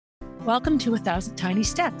Welcome to 1,000 Tiny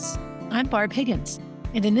Steps. I'm Barb Higgins,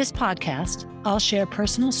 and in this podcast, I'll share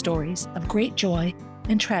personal stories of great joy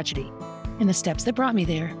and tragedy and the steps that brought me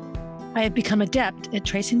there. I have become adept at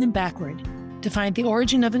tracing them backward to find the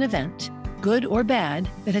origin of an event, good or bad,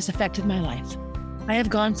 that has affected my life. I have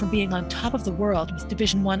gone from being on top of the world with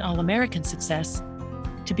Division I All-American success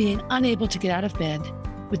to being unable to get out of bed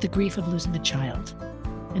with the grief of losing a child,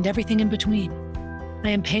 and everything in between. I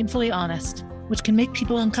am painfully honest, which can make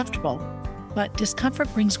people uncomfortable, but discomfort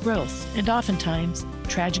brings growth, and oftentimes,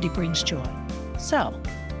 tragedy brings joy. So,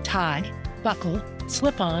 tie, buckle,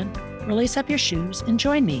 slip on, lace up your shoes, and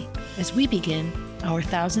join me as we begin our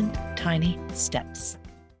 1,000 Tiny Steps.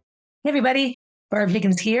 Hey everybody, Barb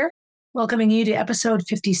Higgins here, welcoming you to episode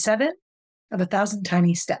 57 of 1,000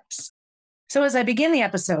 Tiny Steps. So as I begin the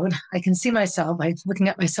episode, I can see myself, I'm looking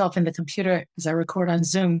at myself in the computer as I record on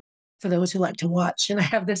Zoom, for those who like to watch, and I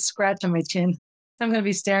have this scratch on my chin. I'm going to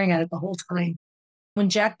be staring at it the whole time. When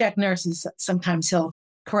Jack nurses, sometimes he'll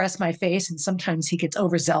caress my face, and sometimes he gets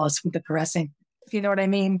overzealous with the caressing, if you know what I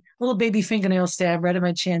mean. A little baby fingernail stab right at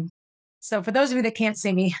my chin. So for those of you that can't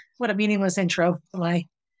see me, what a meaningless intro to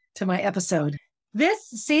my episode. This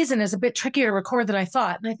season is a bit trickier to record than I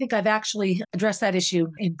thought, and I think I've actually addressed that issue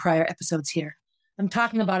in prior episodes here. I'm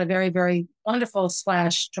talking about a very, very wonderful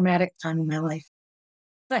 / traumatic time in my life.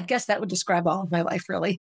 I guess that would describe all of my life,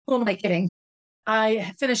 really. Who am I kidding?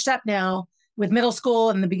 I finished up now with middle school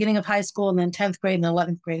and the beginning of high school and then 10th grade and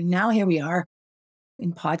 11th grade. And now here we are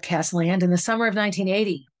in podcast land in the summer of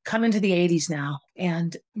 1980, come into the 80s now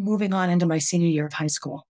and moving on into my senior year of high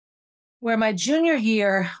school, where my junior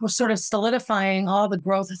year was sort of solidifying all the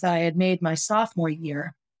growth that I had made my sophomore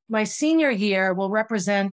year. My senior year will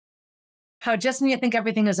represent how just when you think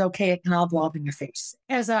everything is okay, it can all blow up in your face.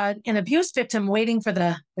 As an abuse victim waiting for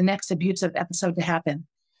the next abusive episode to happen,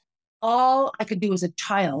 all I could do as a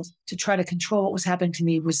child to try to control what was happening to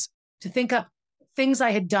me was to think up things I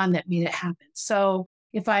had done that made it happen. So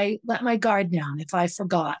if I let my guard down, if I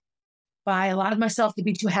forgot, if I allowed myself to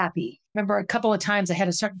be too happy. Remember a couple of times I had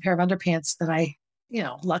a certain pair of underpants that I,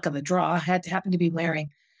 luck of the draw, had to happen to be wearing.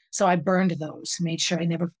 So I burned those, made sure I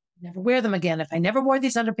never wear them again. If I never wore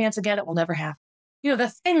these underpants again, it will never happen.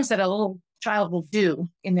 The things that a little child will do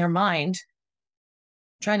in their mind,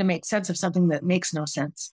 trying to make sense of something that makes no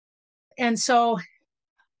sense. And so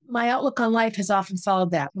my outlook on life has often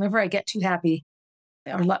followed that. Whenever I get too happy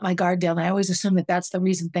or let my guard down, I always assume that that's the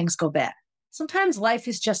reason things go bad. Sometimes life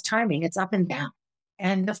is just timing. It's up and down.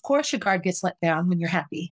 And of course, your guard gets let down when you're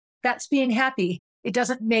happy. That's being happy. It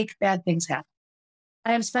doesn't make bad things happen.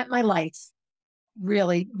 I have spent my life,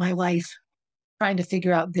 trying to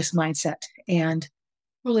figure out this mindset and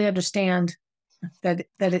really understand that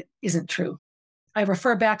it isn't true. I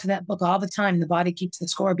refer back to that book all the time, The Body Keeps the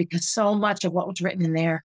Score, because so much of what was written in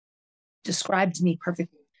there describes me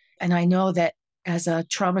perfectly. And I know that as a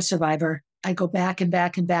trauma survivor, I go back and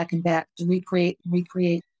back and back and back to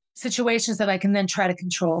recreate situations that I can then try to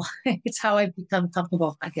control. It's how I've become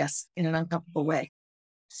comfortable, I guess, in an uncomfortable way.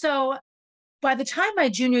 So by the time my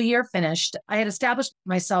junior year finished, I had established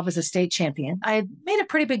myself as a state champion. I had made a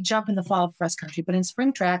pretty big jump in the fall of cross country, but in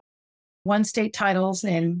spring track, won state titles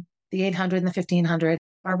in the 800 and the 1500.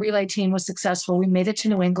 Our relay team was successful. We made it to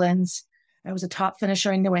New England's. I was a top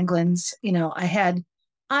finisher in New England's. I had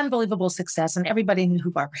unbelievable success, and everybody knew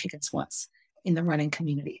who Barbara Higgins was in the running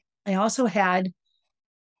community. I also had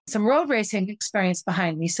some road racing experience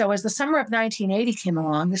behind me. So as the summer of 1980 came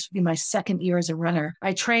along, this would be my second year as a runner,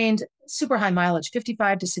 I trained super high mileage,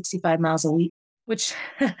 55 to 65 miles a week, which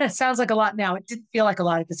sounds like a lot now. It didn't feel like a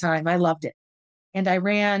lot at the time. I loved it. And I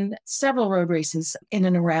ran several road races in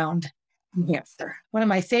and around New Hampshire. One of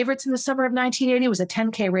my favorites in the summer of 1980 was a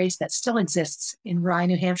 10K race that still exists in Rye,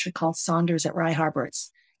 New Hampshire, called Saunders at Rye Harbor.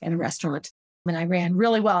 It's in a restaurant. And I ran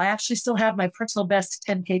really well. I actually still have my personal best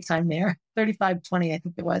 10K time there, 35:20, I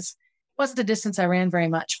think it was. It wasn't a distance I ran very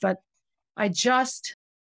much, but I just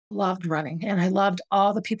loved running. And I loved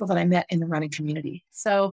all the people that I met in the running community.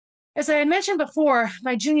 So as I had mentioned before,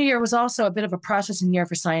 my junior year was also a bit of a processing year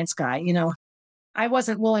for Science Guy. I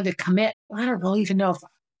wasn't willing to commit. I don't really even know if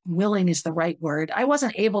willing is the right word. I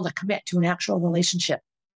wasn't able to commit to an actual relationship.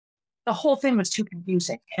 The whole thing was too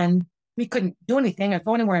confusing, and we couldn't do anything or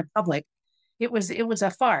go anywhere in public. It was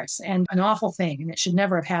a farce and an awful thing, and it should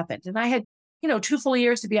never have happened. And I had, 2 full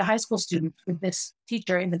years to be a high school student with this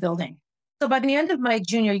teacher in the building. So by the end of my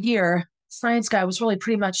junior year, Science Guy was really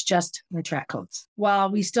pretty much just my track coats.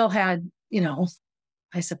 While we still had,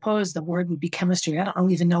 I suppose the word would be chemistry. I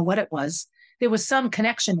don't even know what it was. There was some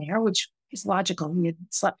connection there, which is logical. We had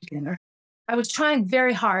slept together. I was trying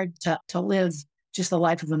very hard to live just the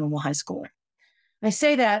life of a normal high schooler. I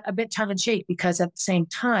say that a bit tongue in cheek because at the same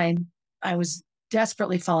time, I was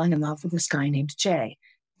desperately falling in love with this guy named Jay.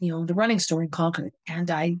 He owned a running store in Concord, and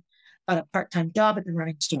I got a part-time job at the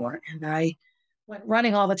running store, and I went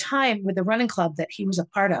running all the time with the running club that he was a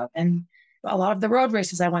part of. And a lot of the road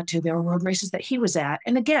races I went to, there were road races that he was at.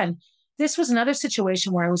 And again, this was another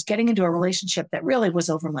situation where I was getting into a relationship that really was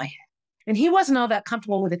over my head. And he wasn't all that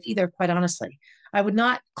comfortable with it either, quite honestly. I would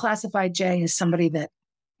not classify Jay as somebody that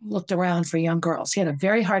looked around for young girls. He had a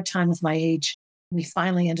very hard time with my age. We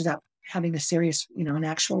finally ended up having a serious, an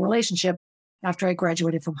actual relationship after I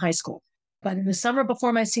graduated from high school. But in the summer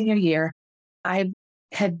before my senior year, I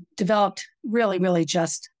had developed really, really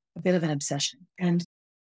just a bit of an obsession. And,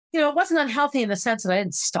 it wasn't unhealthy in the sense that I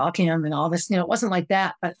didn't stalk him and all this, it wasn't like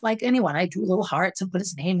that. But like anyone, I drew little hearts and put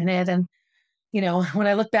his name in it. And, when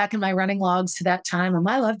I look back in my running logs to that time,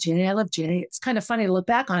 I love Jay. It's kind of funny to look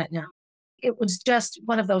back on it now. It was just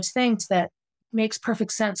one of those things that makes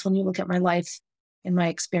perfect sense when you look at my life and my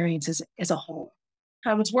experiences as a whole.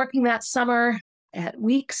 I was working that summer at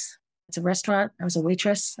Weeks. It's a restaurant. I was a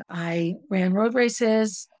waitress. I ran road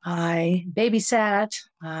races. I babysat.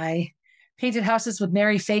 I painted houses with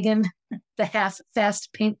Mary Fagan, the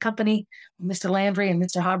half-fast paint company, Mr. Landry and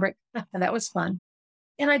Mr. Hobbrick. And that was fun.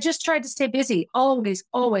 And I just tried to stay busy. Always,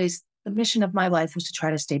 always, the mission of my life was to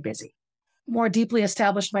try to stay busy. More deeply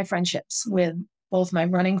established my friendships with both my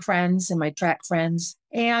running friends and my track friends.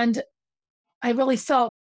 And I really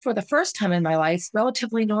felt, for the first time in my life,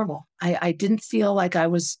 relatively normal. I didn't feel like I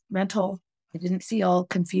was mental. I didn't feel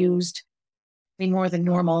confused, being more than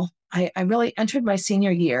normal. I really entered my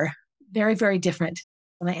senior year very, very different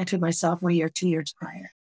than I entered my sophomore year 2 years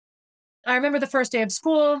prior. I remember the first day of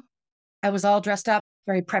school. I was all dressed up,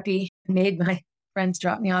 very preppy, made my friends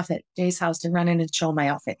drop me off at Jay's house to run in and show my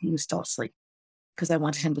outfit. He was still asleep because I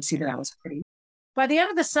wanted him to see that I was pretty. By the end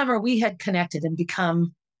of the summer, we had connected and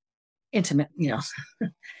become intimate,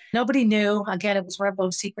 Nobody knew. Again, it was one of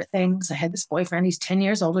those secret things. I had this boyfriend. He's 10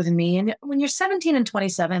 years older than me. And when you're 17 and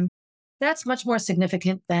 27, that's much more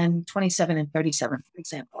significant than 27 and 37, for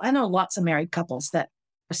example. I know lots of married couples that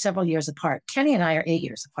are several years apart. Kenny and I are 8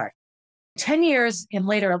 years apart. 10 years in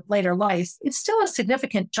later life, it's still a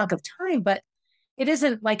significant chunk of time, but it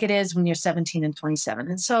isn't like it is when you're 17 and 27.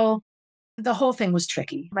 And so the whole thing was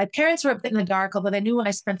tricky. My parents were a bit in the dark, although they knew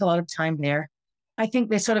I spent a lot of time there. I think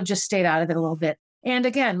they sort of just stayed out of it a little bit. And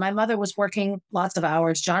again, my mother was working lots of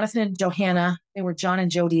hours. Jonathan and Johanna, they were John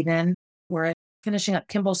and Jody then, were finishing up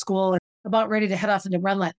Kimball School and about ready to head off into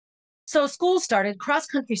Runlet. So school started, cross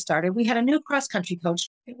country started. We had a new cross country coach.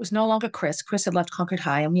 It was no longer Chris. Chris had left Concord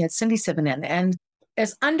High, and we had Cindy Sivanen. And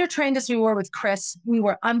as undertrained as we were with Chris, we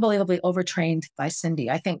were unbelievably overtrained by Cindy.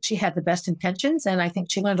 I think she had the best intentions, and I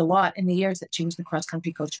think she learned a lot in the years that she was the cross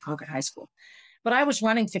country coach at Concord High School. But I was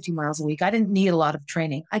running 50 miles a week. I didn't need a lot of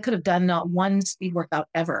training. I could have done not one speed workout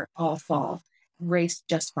ever all fall, raced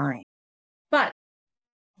just fine. But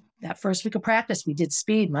that first week of practice, we did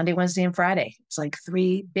speed Monday, Wednesday, and Friday. It's like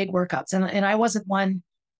 3 big workouts. And I wasn't one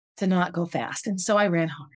to not go fast. And so I ran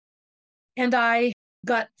hard. And I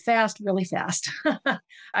got fast really fast.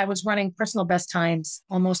 I was running personal best times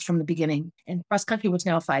almost from the beginning. And cross country was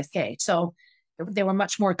now a 5K. So they were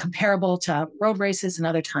much more comparable to road races and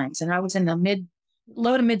other times. And I was in the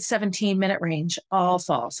low to mid 17-minute range all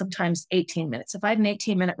fall, sometimes 18 minutes. If I had an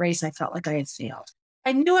 18-minute race, I felt like I had failed.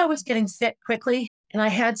 I knew I was getting fit quickly, and I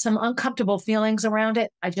had some uncomfortable feelings around it.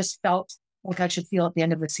 I just felt like I should feel at the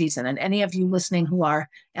end of the season. And any of you listening who are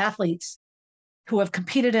athletes who have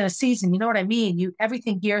competed in a season, you know what I mean?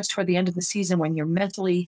 Everything gears toward the end of the season when you're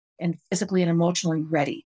mentally and physically and emotionally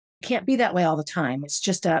ready. It can't be that way all the time.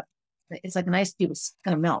 It's like an ice cube. It's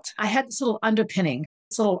going to melt. I had this little underpinning,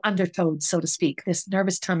 this little undertow, so to speak, this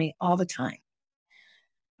nervous tummy all the time.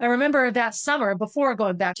 I remember that summer, before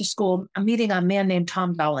going back to school, I'm meeting a man named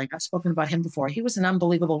Tom Dowling. I've spoken about him before. He was an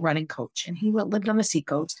unbelievable running coach, and he lived on the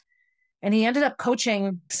seacoast. And he ended up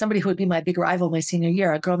coaching somebody who would be my big rival my senior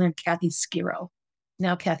year, a girl named Kathy Skiro,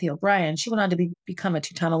 now Kathy O'Brien. She went on to become a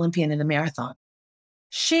two-time Olympian in the marathon.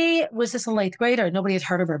 She was just an 8th grader. Nobody had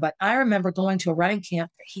heard of her, but I remember going to a running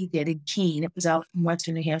camp that he did in Keene. It was out in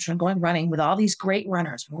Western New Hampshire, and going running with all these great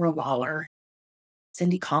runners, Laura Lawler,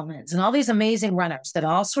 Cindy Collins, and all these amazing runners that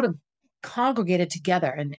all sort of congregated together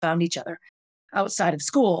and found each other outside of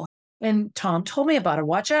school. And Tom told me about her.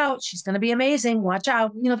 Watch out. She's going to be amazing. Watch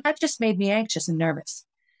out. That just made me anxious and nervous.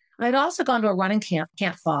 I'd also gone to a running camp,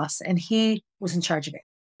 Camp Foss, and he was in charge of it.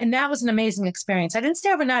 And that was an amazing experience. I didn't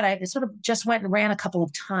stay overnight. I sort of just went and ran a couple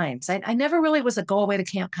of times. I never really was a go away to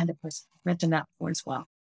camp kind of person. I mentioned that before as well.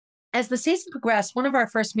 As the season progressed, one of our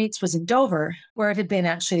first meets was in Dover, where it had been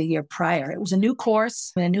actually a year prior. It was a new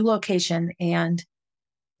course and a new location. And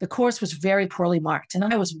the course was very poorly marked, and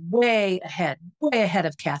I was way ahead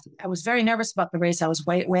of Kathy. I was very nervous about the race. I was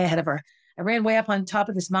way ahead of her. I ran way up on top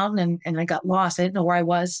of this mountain and I got lost. I didn't know where I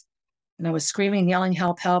was. And I was screaming, yelling,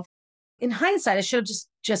 help, help. In hindsight, I should have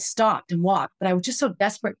just stopped and walked, but I was just so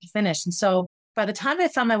desperate to finish. And so by the time I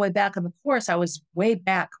found my way back on the course, I was way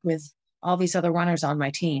back with all these other runners on my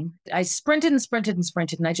team. I sprinted and sprinted and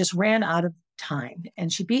sprinted, and I just ran out of time.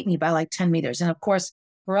 And she beat me by like 10 meters. And of course,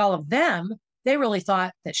 for all of them, they really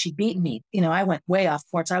thought that she'd beaten me. I went way off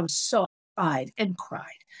course. I was so cried and cried,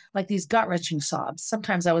 like these gut-wrenching sobs.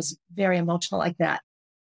 Sometimes I was very emotional like that.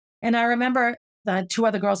 And I remember the two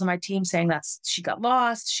other girls on my team saying that she got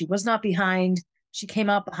lost. She was not behind. She came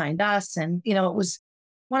up behind us. And, it was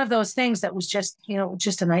one of those things that was just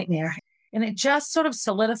a nightmare. And it just sort of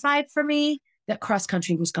solidified for me that cross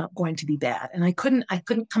country was going to be bad. And I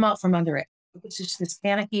couldn't come out from under it. It was just this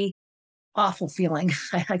panicky, awful feeling.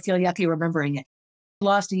 I feel yucky remembering it.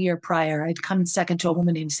 Lost a year prior. I'd come second to a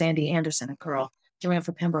woman named Sandy Anderson, a girl. She ran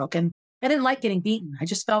for Pembroke. And I didn't like getting beaten. I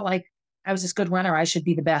just felt like I was this good runner. I should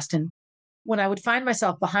be the best. And when I would find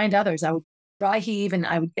myself behind others, I would dry heave and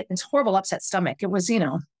I would get this horrible upset stomach. It was,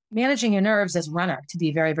 managing your nerves as a runner to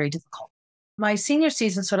be very, very difficult. My senior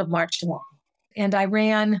season sort of marched along, and I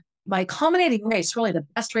ran my culminating race, really the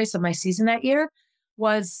best race of my season that year,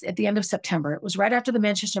 was at the end of September. It was right after the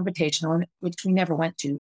Manchester Invitational, which we never went to.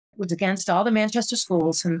 It was against all the Manchester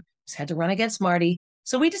schools and had to run against Marty.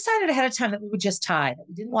 So we decided ahead of time that we would just tie. That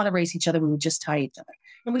we didn't want to race each other. We would just tie each other.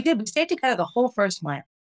 And we did. We stayed together the whole first mile.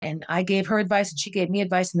 And I gave her advice and she gave me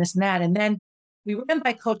advice and this and that. And then we ran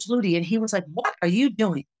by Coach Ludi and he was like, "What are you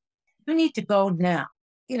doing? You need to go now."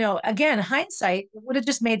 Again, hindsight, it would have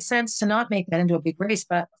just made sense to not make that into a big race.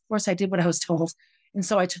 But of course, I did what I was told. And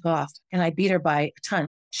so I took off and I beat her by a ton.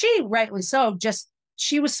 She, rightly so,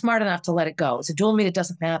 she was smart enough to let it go. It's a dual meet, it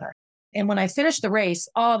doesn't matter. And when I finished the race,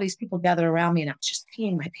 all these people gathered around me and I was just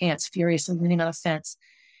peeing my pants, furiously leaning on a fence.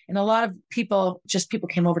 And a lot of people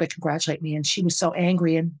came over to congratulate me. And she was so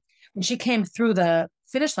angry. And when she came through the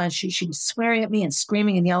finish line, she was swearing at me and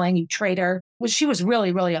screaming and yelling, "You traitor." She was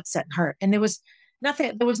really, really upset and hurt. And there was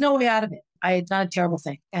no way out of it. I had done a terrible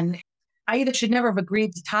thing. And I either should never have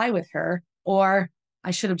agreed to tie with her or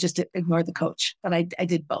I should have just ignored the coach. But I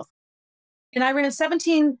did both. And I ran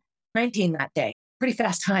 17:19 that day. Pretty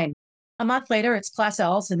fast time. A month later, it's Class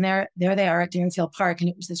L's, and there they are at Deerfield Park. And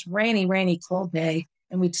it was this rainy, cold day.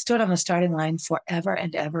 And we'd stood on the starting line forever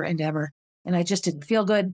and ever and ever. And I just didn't feel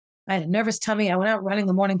good. I had a nervous tummy. I went out running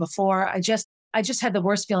the morning before. I just had the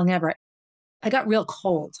worst feeling ever. I got real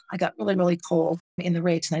cold. I got really, really cold in the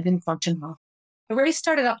race and I didn't function well. The race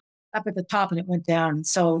started up at the top and it went down.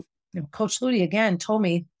 So, Coach Ludi again told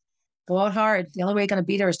me, go out hard. The only way you're going to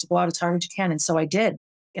beat her is to go out as hard as you can. And so I did.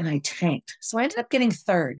 And I tanked. So I ended up getting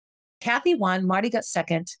third. Kathy won. Marty got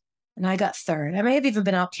second. And I got third. I may have even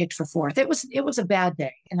been outkicked for fourth. It was a bad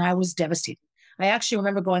day. And I was devastated. I actually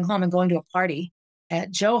remember going home and going to a party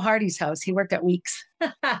at Joe Hardy's house. He worked at Weeks.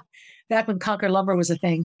 Back when Concord Lumber was a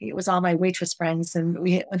thing. It was all my waitress friends. And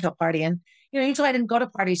we went to a party. And, usually I didn't go to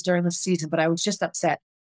parties during the season, but I was just upset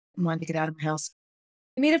and wanted to get out of my house.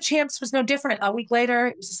 The Meet of Champs was no different. A week later,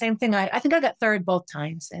 it was the same thing. I think I got third both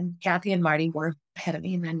times. And Kathy and Marty were ahead of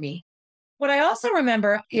me and then me. What I also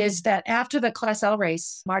remember is that after the Class L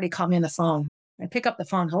race, Marty called me on the phone. I pick up the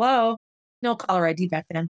phone. "Hello." No caller ID back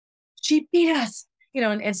then. "She beat us."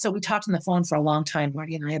 And so we talked on the phone for a long time,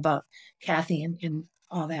 Marty and I, about Kathy and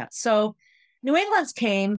all that. So New England's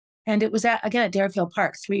came and it was again at Deerfield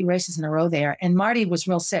Park, 3 races in a row there. And Marty was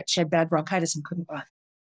real sick. She had bad bronchitis and couldn't run.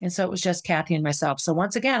 And so it was just Kathy and myself. So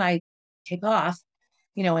once again, I take off,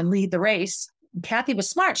 and lead the race. And Kathy was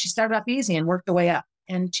smart. She started off easy and worked her way up.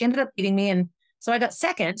 And she ended up beating me. And so I got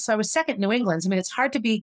second. So I was second in New England's. I mean, it's hard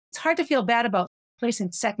to feel bad about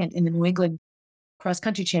placing second in the New England cross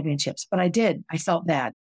country championships, but I did. I felt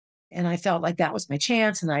bad. And I felt like that was my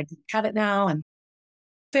chance and I didn't have it now. And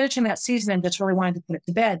finishing that season, I just really wanted to put it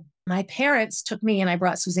to bed. My parents took me and I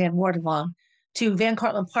brought Suzanne Ward along to Van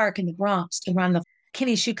Cortlandt Park in the Bronx to run the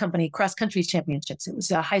Kinney Shoe Company cross country championships. It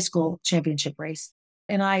was a high school championship race.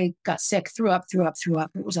 And I got sick, threw up.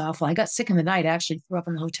 It was awful. I got sick in the night, actually, threw up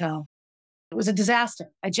in the hotel. It was a disaster.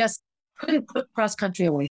 I just couldn't put cross country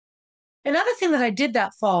away. Another thing that I did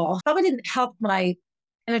that fall probably didn't help my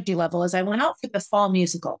energy level is I went out for the fall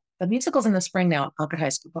musical. The musical's in the spring now at Concord High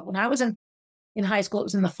School. But when I was in high school, it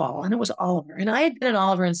was in the fall and it was Oliver. And I had been in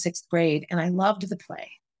Oliver in 6th grade and I loved the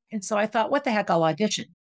play. And so I thought, what the heck, I'll audition.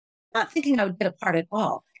 Not thinking I would get a part at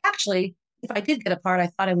all. Actually, if I did get a part, I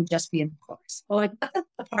thought I would just be in the chorus. Well, I got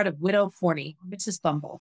the part of Widow Forney, Mrs.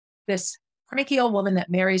 Bumble, this cranky old woman that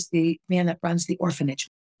marries the man that runs the orphanage.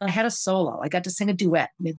 I had a solo. I got to sing a duet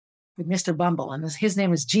with Mr. Bumble, and his name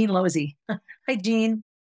was Gene Losey. Hi, Gene.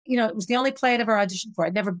 It was the only play I'd ever auditioned for.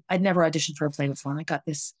 I'd never auditioned for a play before. And I got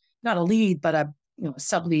this, not a lead, but a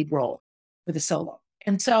sub lead role with a solo.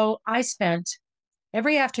 And so I spent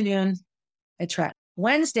every afternoon at track.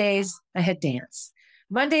 Wednesdays, I had dance.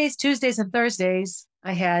 Mondays, Tuesdays, and Thursdays,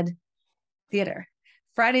 I had theater.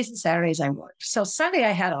 Fridays and Saturdays, I worked. So Sunday,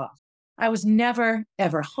 I had off. I was never,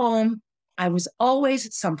 ever home. I was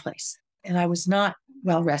always someplace, and I was not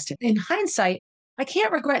well rested. In hindsight, I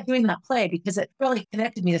can't regret doing that play because it really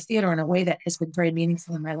connected me to theater in a way that has been very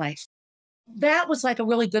meaningful in my life. That was like a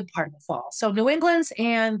really good part of the fall. So New England's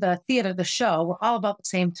and the theater, the show, were all about the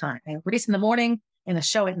same time. I had a race in the morning and a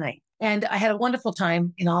show at night. And I had a wonderful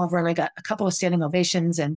time in Oliver, and I got a couple of standing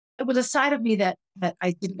ovations. And it was a side of me that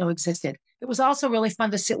I didn't know existed. It was also really fun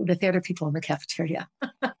to sit with the theater people in the cafeteria.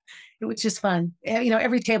 It was just fun.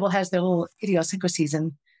 Every table has their little idiosyncrasies,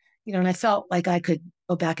 and I felt like I could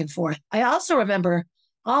go back and forth. I also remember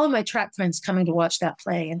all of my track friends coming to watch that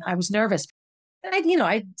play, and I was nervous. And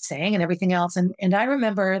I sang and everything else. And I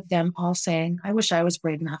remember them all saying, I wish I was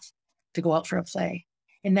brave enough to go out for a play.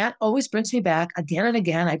 And that always brings me back again and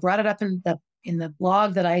again. I brought it up in the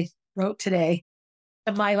blog that I wrote today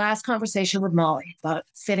of my last conversation with Molly about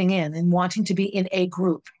fitting in and wanting to be in a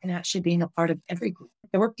group and actually being a part of every group.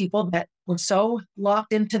 There were people that were so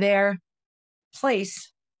locked into their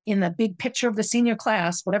place in the big picture of the senior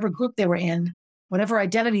class, whatever group they were in, whatever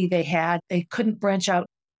identity they had, they couldn't branch out.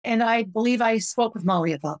 And I believe I spoke with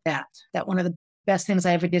Molly about that one of the best things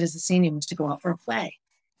I ever did as a senior was to go out for a play.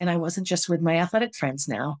 And I wasn't just with my athletic friends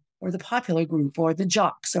now, or the popular group, or the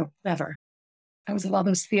jocks, or whatever. I was with all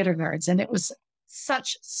those theater nerds, and it was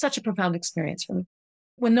such a profound experience for me.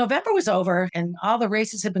 When November was over and all the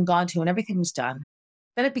races had been gone to and everything was done,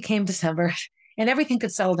 then it became December and everything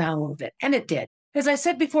could settle down a little bit. And it did. As I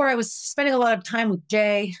said before, I was spending a lot of time with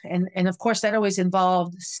Jay. And of course, that always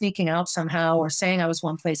involved sneaking out somehow or saying I was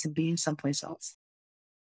one place and being someplace else.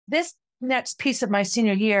 This next piece of my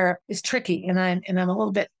senior year is tricky, and I'm a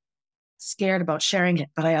little bit scared about sharing it.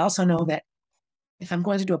 But I also know that if I'm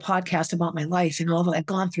going to do a podcast about my life and all that I've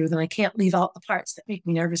gone through, then I can't leave out the parts that make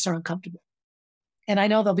me nervous or uncomfortable. And I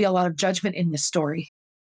know there'll be a lot of judgment in this story.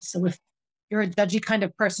 So if you're a judgy kind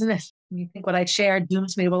of person, if you think what I shared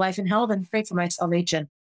dooms me to a life in hell, then pray for my salvation.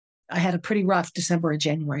 I had a pretty rough December and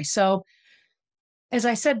January. So as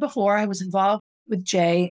I said before, I was involved with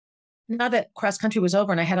Jay. Now that cross country was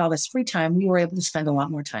over and I had all this free time, we were able to spend a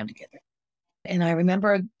lot more time together. And I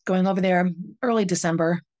remember going over there early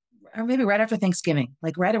December, or maybe right after Thanksgiving,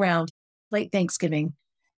 like right around late Thanksgiving.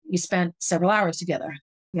 We spent several hours together.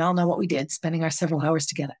 We all know what we did, spending our several hours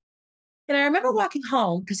together. And I remember walking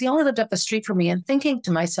home because he only lived up the street from me and thinking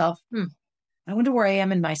to myself, I wonder where I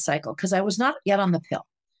am in my cycle, because I was not yet on the pill,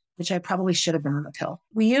 which I probably should have been on the pill.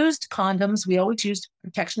 We used condoms. We always used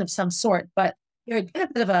protection of some sort, but there had been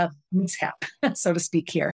a bit of a mishap, so to speak,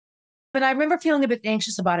 here. But I remember feeling a bit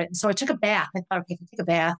anxious about it. And so I took a bath. I thought, okay, if I take a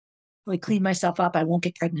bath, really clean myself up, I won't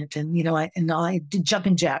get pregnant. And, I did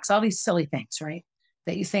jumping jacks, all these silly things, right,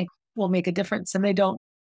 that you think will make a difference, and they don't.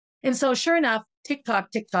 And so sure enough, tick tock,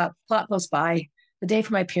 clock goes by. The day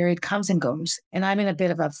for my period comes and goes, and I'm in a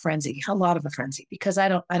bit of a frenzy, a lot of a frenzy, because I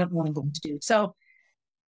don't know what I'm going to do. So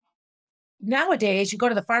nowadays, you go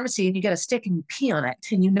to the pharmacy and you get a stick and you pee on it,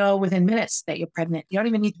 and within minutes that you're pregnant. You don't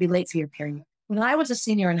even need to be late for your period. When I was a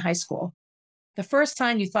senior in high school, the first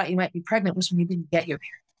time you thought you might be pregnant was when you didn't get your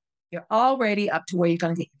period. You're already up to where you're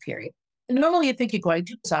going to get your period. And normally you'd think you're going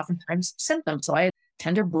to, because oftentimes symptoms. So I had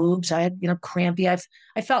tender boobs, I had, crampy.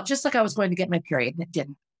 I felt just like I was going to get my period, and it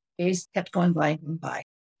didn't. Days kept going by and by.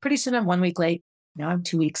 Pretty soon I'm 1 week late. Now I'm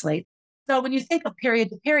 2 weeks late. So when you think of period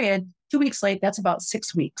to period, 2 weeks late, that's about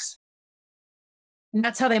 6 weeks. And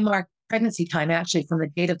that's how they mark pregnancy time, actually, from the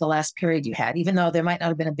date of the last period you had. Even though there might not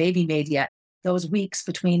have been a baby made yet, those weeks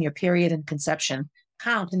between your period and conception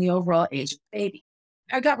count in the overall age of the baby.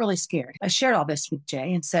 I got really scared. I shared all this with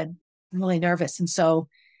Jay and said, I'm really nervous. And so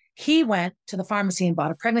he went to the pharmacy and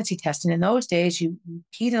bought a pregnancy test. And in those days, you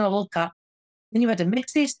peed in a little cup. Then you had to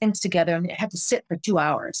mix these things together, and it had to sit for 2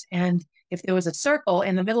 hours. And if there was a circle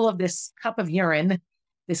in the middle of this cup of urine,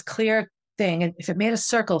 this clear thing, and if it made a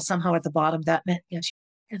circle somehow at the bottom, that meant yes.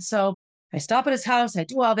 And so I stop at his house, I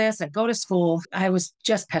do all this, I go to school. I was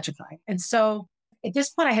just petrified. And so at this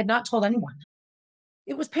point, I had not told anyone.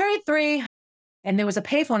 It was period 3, and there was a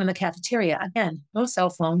payphone in the cafeteria. Again, no cell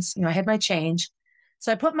phones. I had my change.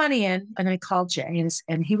 So I put money in, and I called Jay,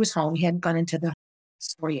 and he was home. He hadn't gone into the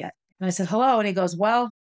store yet. And I said, hello. And he goes, well,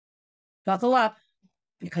 buckle up,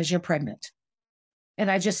 because you're pregnant. And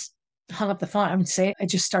I just hung up the phone. I would say I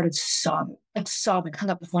just started sobbing, hung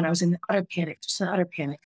up the phone. I was in utter panic, just in utter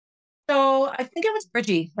panic. So I think it was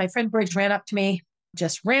Bridgie. My friend Bridge ran up to me,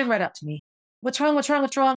 just ran right up to me. What's wrong? What's wrong?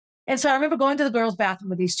 What's wrong? And so I remember going to the girls' bathroom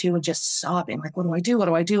with these two and just sobbing, like, what do I do? What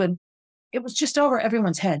do I do? And it was just over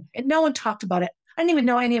everyone's head. And no one talked about it. I didn't even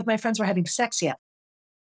know any of my friends were having sex yet.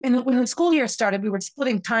 And when the school year started, we were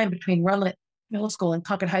splitting time between Runlet Middle School and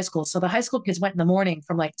Concord High School. So the high school kids went in the morning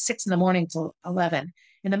from like 6 in the morning till 11.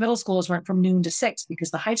 And the middle schoolers went from noon to 6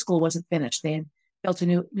 because the high school wasn't finished. They had built a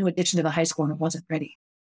new addition to the high school and it wasn't ready.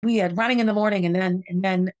 We had running in the morning and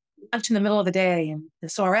then lunch in the middle of the day.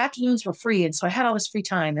 And so our afternoons were free. And so I had all this free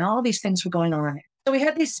time and all these things were going on. So we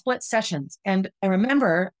had these split sessions. And I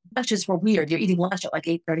remember lunches were weird. You're eating lunch at like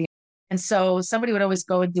 8:30. And so somebody would always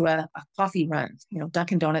go and do a coffee run.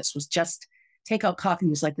 Dunkin' Donuts was just, takeout coffee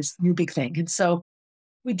was like this new big thing. And so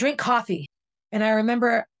we drink coffee. And I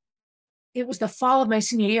remember it was the fall of my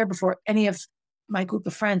senior year before any of my group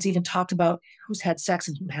of friends even talked about who's had sex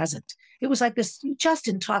and who hasn't. It was like this, you just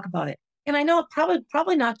didn't talk about it. And I know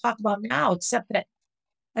probably not talked about now, except that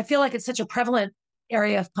I feel like it's such a prevalent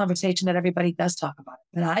area of conversation that everybody does talk about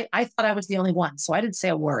it. And I thought I was the only one. So I didn't say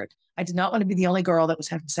a word. I did not want to be the only girl that was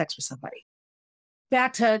having sex with somebody.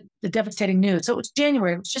 Back to the devastating news. So it was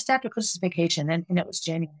January. It was just after Christmas vacation, and it was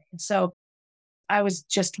January. And so I was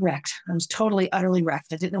just wrecked. I was totally, utterly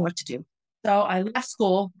wrecked. I didn't know what to do. So I left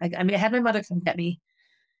school. I had my mother come get me,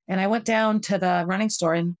 and I went down to the running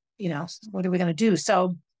store and, what are we going to do?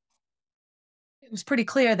 So it was pretty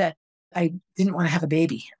clear that I didn't want to have a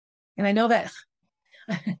baby. And I know that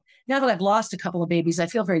now that I've lost a couple of babies, I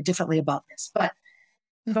feel very differently about this.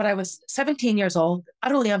 But I was 17 years old,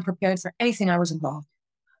 utterly unprepared for anything I was involved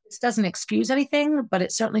in. This doesn't excuse anything, but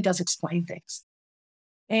it certainly does explain things.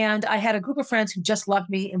 And I had a group of friends who just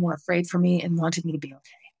loved me and were afraid for me and wanted me to be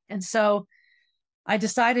okay. And so I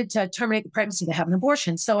decided to terminate the pregnancy to have an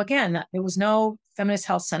abortion. So again, there was no feminist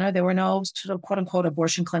health center. There were no sort of quote unquote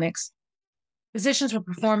abortion clinics. Physicians would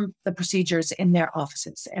perform the procedures in their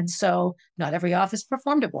offices. And so not every office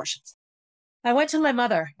performed abortions. I went to my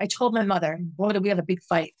mother. I told my mother, boy, did we have a big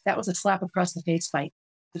fight. That was a slap across the face fight.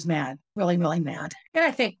 I was mad, really, really mad. And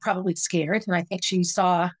I think probably scared. And I think she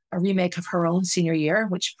saw a remake of her own senior year,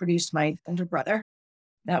 which produced my older brother.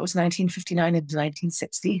 That was 1959 into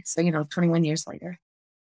 1960. So, 21 years later.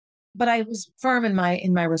 But I was firm in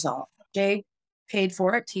my resolve. Jay paid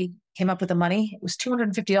for it. He came up with the money. It was $250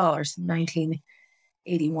 in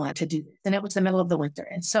 1981 to do this. And it was the middle of the winter.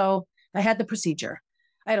 And so I had the procedure.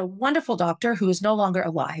 I had a wonderful doctor who is no longer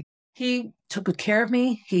alive. He took good care of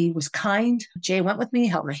me. He was kind. Jay went with me,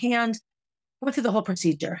 held my hand. I went through the whole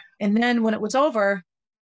procedure. And then when it was over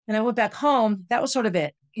and I went back home, that was sort of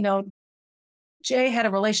it. Jay had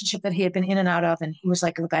a relationship that he had been in and out of. And he was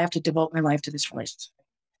like, look, I have to devote my life to this relationship.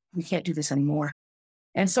 We can't do this anymore.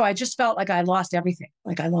 And so I just felt like I lost everything.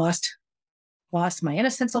 Like I lost my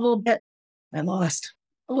innocence a little bit. I lost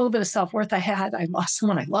a little bit of self-worth I had. I lost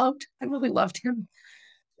someone I loved. I really loved him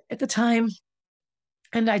at the time.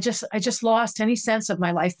 And I just lost any sense of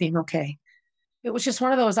my life being okay. It was just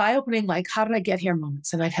one of those eye-opening, like, how did I get here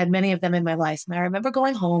moments? And I've had many of them in my life. And I remember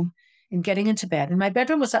going home and getting into bed. And my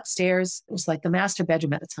bedroom was upstairs. It was like the master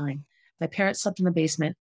bedroom at the time. My parents slept in the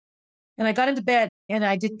basement. And I got into bed and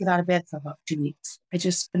I didn't get out of bed for about 2 weeks. I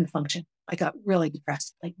just couldn't function. I got really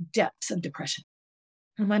depressed, like depths of depression.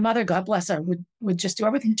 And my mother, God bless her, would just do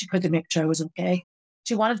everything she could to make sure I was okay.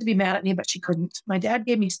 She wanted to be mad at me, but she couldn't. My dad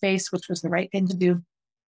gave me space, which was the right thing to do.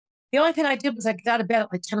 The only thing I did was I got out of bed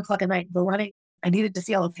at like 10 o'clock at night and go running. I needed to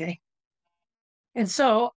feel okay. And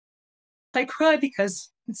so I cried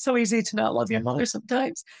because it's so easy to not love your mother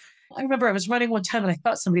sometimes. I remember I was running one time and I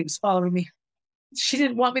thought somebody was following me. She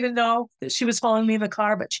didn't want me to know that she was following me in the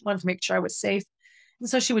car, but she wanted to make sure I was safe. And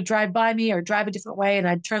so she would drive by me or drive a different way and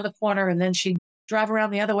I'd turn the corner and then she'd drive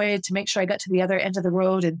around the other way to make sure I got to the other end of the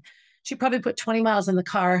road. And she probably put 20 miles in the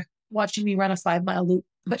car watching me run a 5-mile loop,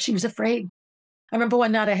 but she was afraid. I remember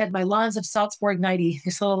one night I had my Lawns of Salzburg nightie,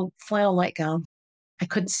 this little flannel nightgown. I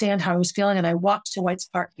couldn't stand how I was feeling and I walked to White's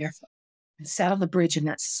Park barefoot and sat on the bridge in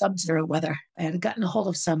that sub-zero weather. I had gotten a hold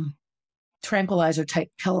of some tranquilizer type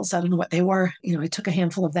pills. I don't know what they were. I took a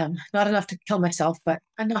handful of them, not enough to kill myself, but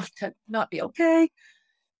enough to not be okay.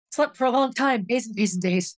 Slept for a long time, days and days and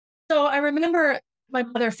days. So I remember my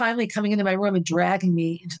mother finally coming into my room and dragging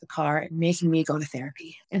me into the car and making me go to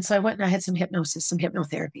therapy. And so I went and I had some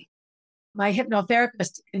hypnotherapy. My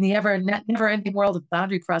hypnotherapist in the never-ending world of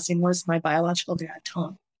boundary crossing was my biological dad,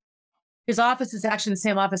 Tom. His office is actually the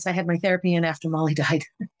same office I had my therapy in after Molly died.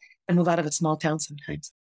 I move out of a small town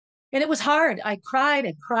sometimes. And it was hard. I cried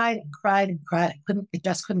and cried and cried and cried. I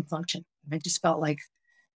just couldn't function. I just felt like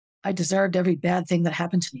I deserved every bad thing that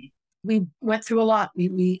happened to me. We went through a lot.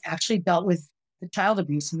 We actually dealt with the child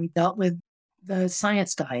abuse, and we dealt with the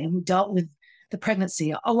science guy, and we dealt with the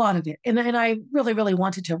pregnancy, a lot of it. And I really, really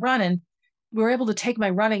wanted to run. And we were able to take my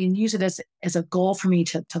running and use it as a goal for me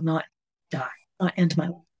to not die, not end my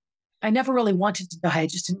life. I never really wanted to die. I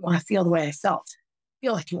just didn't want to feel the way I felt.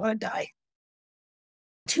 Feel like you want to die.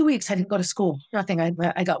 2 weeks, I didn't go to school, nothing.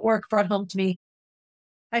 I got work brought home to me.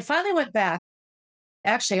 I finally went back.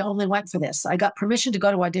 Actually, I only went for this. I got permission to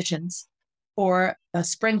go to auditions for a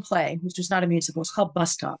spring play, which was not a musical. It was called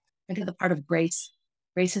Bus Stop. I did the part of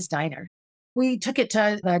Grace's Diner. We took it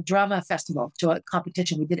to the drama festival, to a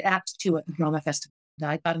competition. We did Act 2 at the drama festival.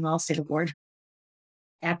 I got an All-State Award.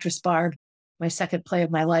 Actress Barb, my second play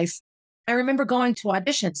of my life. I remember going to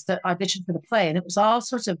auditions, the audition for the play, and it was all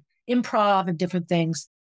sorts of improv and different things.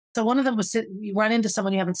 So one of them was you run into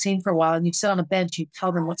someone you haven't seen for a while, and you sit on a bench, you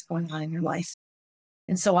tell them what's going on in your life.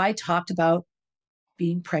 And so I talked about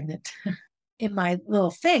being pregnant. In my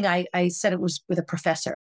little thing, I said it was with a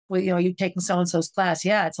professor. Well, you're taking so-and-so's class.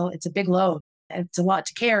 Yeah, it's a big load. It's a lot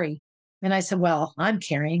to carry. And I said, well, I'm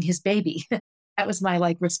carrying his baby. That was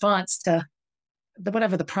my response to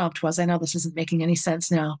whatever the prompt was. I know this isn't making any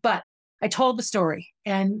sense now, but I told the story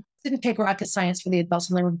and didn't take rocket science for the adults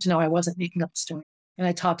in the room to know I wasn't making up the story. And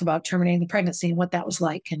I talked about terminating the pregnancy and what that was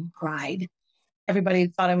like and cried. Everybody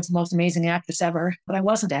thought I was the most amazing actress ever, but I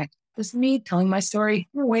wasn't acting. It was me telling my story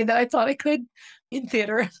in a way that I thought I could in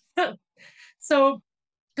theater. So,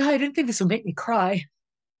 God, I didn't think this would make me cry.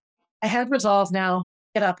 I had resolve now,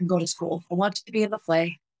 get up and go to school. I wanted to be in the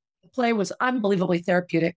play. The play was unbelievably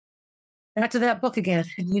therapeutic. Back to that book again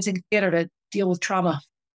and using theater to deal with trauma.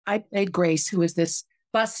 I played Grace, who is this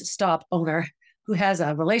bus stop owner who has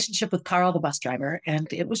a relationship with Carl, the bus driver.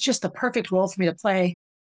 And it was just the perfect role for me to play.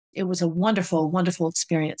 It was a wonderful, wonderful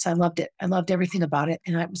experience. I loved it. I loved everything about it.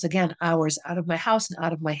 And I was, again, hours out of my house and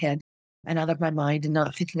out of my head and out of my mind and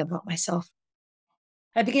not thinking about myself.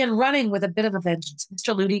 I began running with a bit of a vengeance.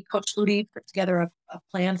 Mr. Ludi, Coach Ludi, put together a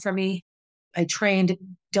plan for me. I trained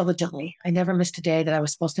diligently. I never missed a day that I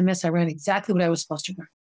was supposed to miss. I ran exactly what I was supposed to run.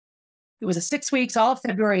 It was a 6 weeks, all of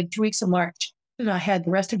February and 2 weeks of March. And I had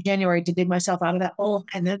the rest of January to dig myself out of that hole.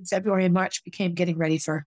 And then February and March became getting ready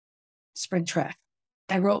for spring track.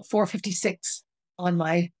 I wrote 4:56 on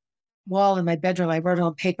my wall in my bedroom. I wrote it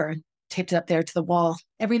on paper and taped it up there to the wall.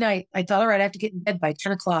 Every night I thought, all right, I have to get in bed by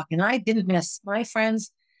 10 o'clock. And I didn't miss. My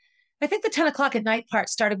friends, I think the 10 o'clock at night part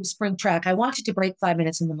started with spring track. I wanted to break 5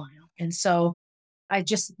 minutes in the mile. And so I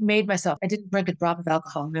just made myself, I didn't drink a drop of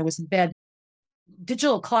alcohol and I was in bed.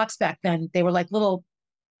 Digital clocks back then, they were like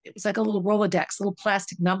it was like a little Rolodex, little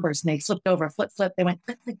plastic numbers, and they flipped over, flip, they went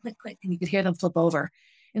click, click, click, click, and you could hear them flip over.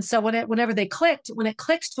 And so whenever they clicked, when it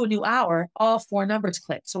clicks to a new hour, all four numbers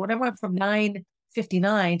clicked. So whenever I went from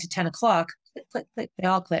 9:59 to 10 o'clock, click, click, click, they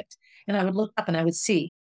all clicked. And I would look up and I would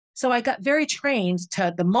see. So I got very trained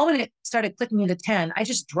to the moment it started clicking into 10, I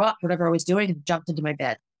just dropped whatever I was doing and jumped into my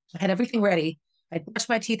bed. I had everything ready. I'd brushed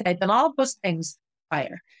my teeth. I'd done all those things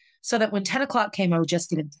prior so that when 10 o'clock came, I would just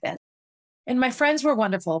get into bed. And my friends were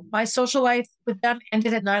wonderful. My social life with them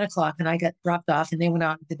ended at 9 o'clock and I got dropped off and they went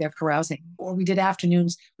out and did their carousing. Or we did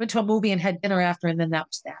afternoons, went to a movie and had dinner after, and then that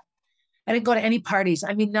was that. I didn't go to any parties.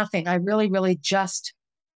 I mean, nothing. I really, really just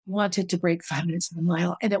wanted to break 5 minutes in the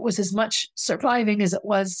mile. And it was as much surviving as it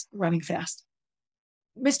was running fast.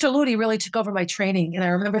 Mr. Ludi really took over my training. And I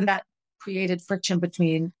remember that created friction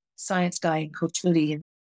between science guy and Coach Ludi. And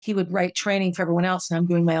he would write training for everyone else and I'm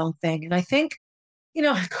doing my own thing. And I think,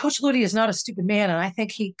 Coach Ludi is not a stupid man. And I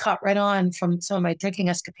think he caught right on from some of my drinking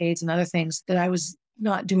escapades and other things that I was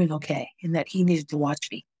not doing okay and that he needed to watch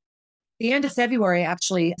me. The end of February,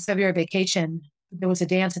 actually, February vacation, there was a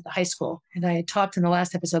dance at the high school. And I had talked in the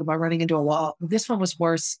last episode about running into a wall. This one was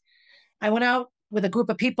worse. I went out with a group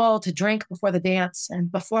of people to drink before the dance and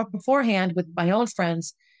beforehand with my own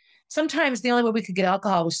friends. Sometimes the only way we could get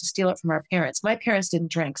alcohol was to steal it from our parents. My parents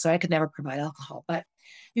didn't drink, so I could never provide alcohol. But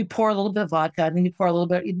you'd pour a little bit of vodka and then you'd pour a little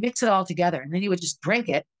bit, you'd mix it all together and then you would just drink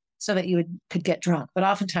it so that you could get drunk. But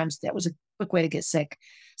oftentimes that was a quick way to get sick.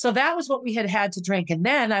 So that was what we had to drink. And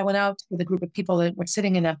then I went out with a group of people that were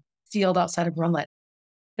sitting in a field outside of Runlet.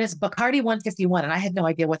 It's Bacardi 151. And I had no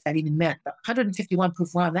idea what that even meant. But 151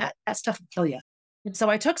 proof rum, that stuff would kill you. And so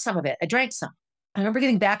I took some of it. I drank some. I remember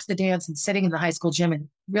getting back to the dance and sitting in the high school gym and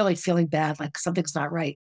really feeling bad, like something's not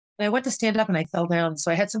right. And I went to stand up and I fell down.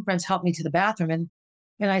 So I had some friends help me to the bathroom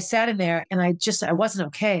and I sat in there and I wasn't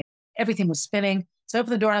okay. Everything was spinning. So I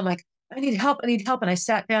opened the door and I'm like, I need help. And I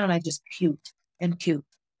sat down and I just puked and puked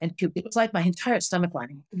and puked. It was like my entire stomach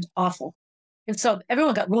lining. It was awful. And so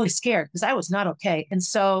everyone got really scared because I was not okay. And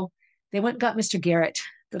so they went and got Mr. Garrett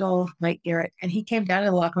good old Mike Garrett. And he came down to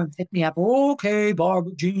the locker room and picked me up. Okay,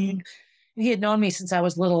 Barbara Jean. And he had known me since I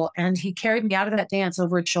was little. And he carried me out of that dance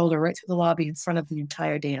over his shoulder right through the lobby in front of the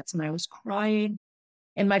entire dance. And I was crying.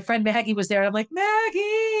 And my friend Maggie was there. I'm like,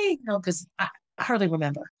 Maggie, because I hardly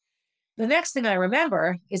remember. The next thing I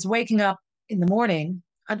remember is waking up in the morning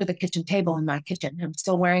under the kitchen table in my kitchen. I'm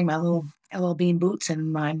still wearing my little LL Bean boots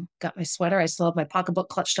and got my sweater. I still have my pocketbook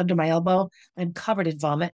clutched under my elbow. I'm covered in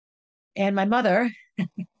vomit. And my mother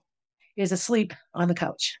is asleep on the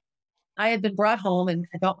couch. I had been brought home, and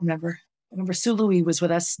I don't remember. I remember Sue Louie was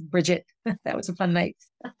with us, Bridget. That was a fun night.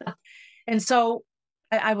 And so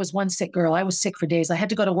I was one sick girl. I was sick for days. I had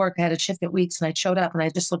to go to work. I had a shift at Weeks, and I showed up, and I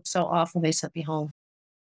just looked so awful. They sent me home.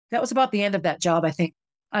 That was about the end of that job, I think.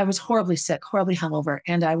 I was horribly sick, horribly hungover,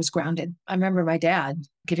 and I was grounded. I remember my dad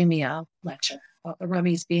giving me a lecture about the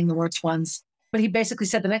rummies being the worst ones. But he basically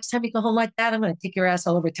said, the next time you go home like that, I'm going to take your ass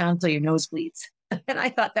all over town until your nose bleeds. And I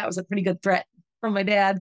thought that was a pretty good threat from my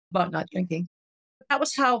dad about not drinking. That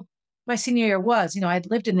was how my senior year was. I'd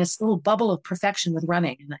lived in this little bubble of perfection with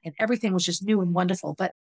running, and everything was just new and wonderful.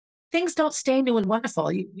 But things don't stay new and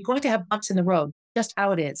wonderful. You're going to have bumps in the road, just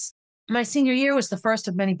how it is. My senior year was the first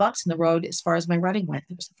of many bumps in the road as far as my running went.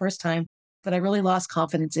 It was the first time that I really lost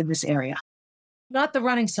confidence in this area. Not the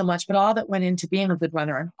running so much, but all that went into being a good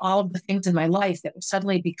runner and all of the things in my life that were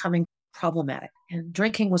suddenly becoming problematic. And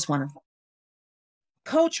drinking was one of them.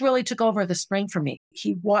 Coach really took over the spring for me.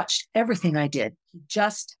 He watched everything I did. He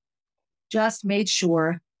just made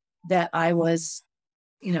sure that I was,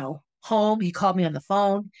 home. He called me on the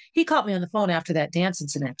phone. He called me on the phone after that dance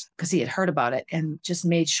incident because he had heard about it and just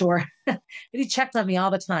made sure that he checked on me all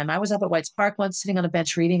the time. I was up at White's Park once sitting on a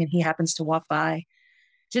bench reading, and he happens to walk by,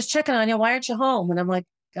 just checking on you. Why aren't you home? And I'm like,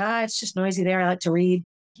 God, it's just noisy there. I like to read.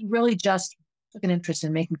 He really just took an interest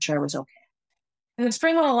in making sure I was okay. And the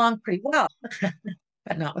spring went along pretty well,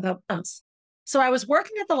 but not without bumps. So I was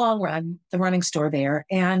working at the Long Run, the running store there,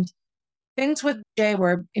 and things with Jay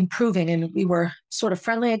were improving, and we were sort of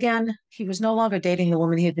friendly again. He was no longer dating the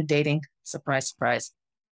woman he had been dating. Surprise, surprise.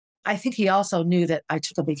 I think he also knew that I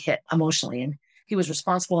took a big hit emotionally, and he was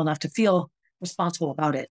responsible enough to feel responsible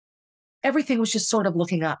about it. Everything was just sort of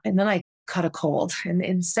looking up. And then I caught a cold. And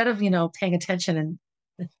instead of, paying attention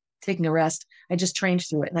and taking a rest, I just trained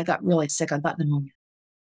through it. And I got really sick. I got pneumonia,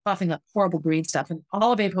 coughing up horrible green stuff. And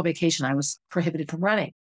all of April vacation, I was prohibited from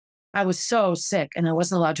running. I was so sick and I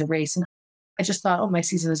wasn't allowed to race. And I just thought, oh, my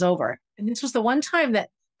season is over. And this was the one time that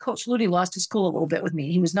Coach Ludi lost his cool a little bit with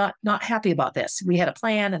me. He was not happy about this. We had a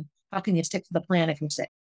plan, and how can you stick to the plan if you're sick?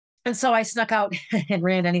 And so I snuck out and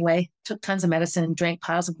ran anyway, took tons of medicine and drank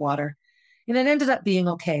piles of water. And it ended up being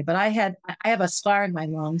okay. But I have a scar in my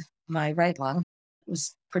lung, my right lung. It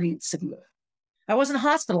was pretty severe. I wasn't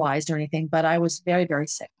hospitalized or anything, but I was very, very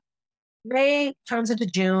sick. May turns into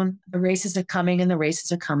June. The races are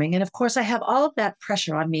coming. And of course, I have all of that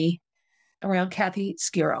pressure on me around Kathy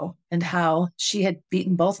Skiro and how she had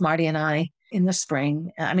beaten both Marty and I in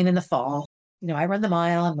the fall. I run the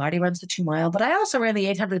mile and Marty runs the 2 mile, but I also ran the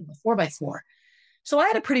 800 and the 4x4. So I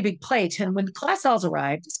had a pretty big plate. And when Class L's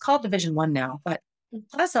arrived, it's called Division I now, but when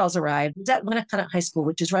Class L's arrived, it was at Winnacunnet High School,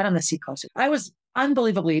 which is right on the seacoast. I was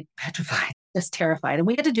unbelievably petrified, just terrified. And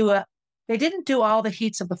we had to they didn't do all the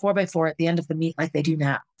heats of the 4x4 at the end of the meet like they do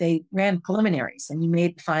now. They ran preliminaries and you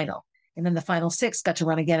made the final. And then the final 6 got to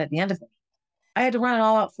run again at the end of the meet. I had to run an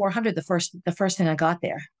all-out 400 the first thing I got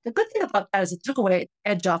there. The good thing about that is it took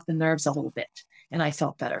edge off the nerves a little bit, and I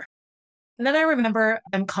felt better. And then I remember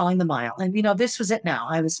I'm calling the mile, and this was it now.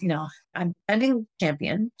 I was, I'm ending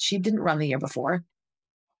champion. She didn't run the year before.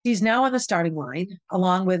 She's now on the starting line,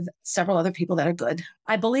 along with several other people that are good.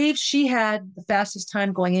 I believe she had the fastest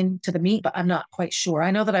time going into the meet, but I'm not quite sure.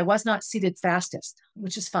 I know that I was not seated fastest,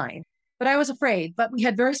 which is fine. But I was afraid, but we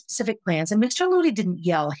had very specific plans. And Mr. Ludi didn't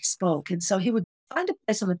yell, he spoke. And so he would find a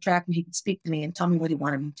place on the track where he could speak to me and tell me what he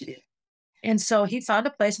wanted me to do. And so he found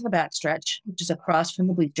a place in the backstretch, which is across from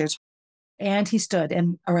the bleachers. And he stood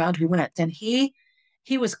and around we went. And he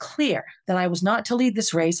was clear that I was not to lead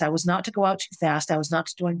this race. I was not to go out too fast. I was not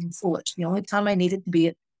to do anything foolish. The only time I needed to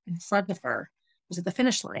be in front of her was at the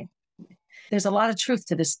finish line. There's a lot of truth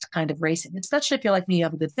to this kind of racing, especially if you're like me, you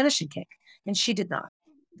have a good finishing kick. And she did not.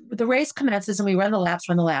 The race commences and we run the laps.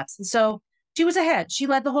 And so she was ahead. She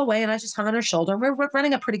led the whole way and I just hung on her shoulder. We're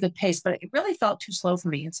running a pretty good pace, but it really felt too slow for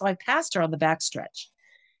me. And so I passed her on the back stretch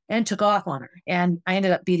and took off on her. And I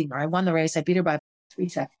ended up beating her. I won the race. I beat her by 3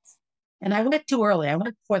 seconds. And I went too early. I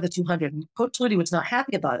went before the 200. And Coach Ludi was not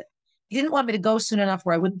happy about it. He didn't want me to go soon enough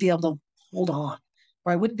where I wouldn't be able to hold on,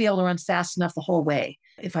 or I wouldn't be able to run fast enough the whole way.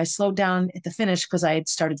 If I slowed down at the finish because I had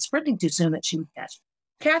started sprinting too soon, that she would catch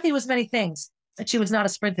me. Kathy was many things. And she was not a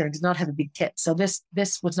sprinter and did not have a big tip. So this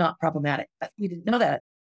was not problematic, but we didn't know that.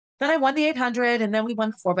 Then I won the 800 and then we won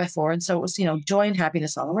the 4x4. And so it was, joy and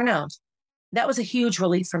happiness all around. That was a huge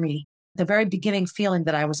relief for me. The very beginning feeling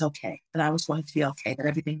that I was okay, that I was going to be okay, that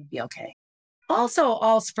everything would be okay. Also,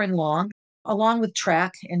 all spring long, along with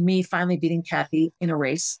track and me finally beating Kathy in a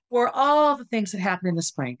race, were all the things that happened in the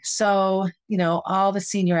spring. So, all the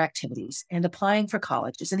senior activities and applying for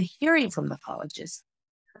colleges and hearing from the colleges.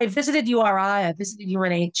 I visited URI, I visited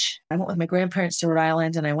UNH. I went with my grandparents to Rhode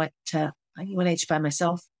Island and I went to UNH by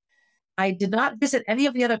myself. I did not visit any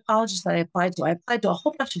of the other colleges that I applied to. I applied to a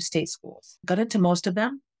whole bunch of state schools, got into most of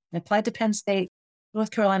them. I applied to Penn State, North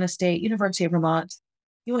Carolina State, University of Vermont,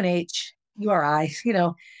 UNH, URI,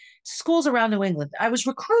 schools around New England. I was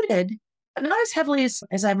recruited, but not as heavily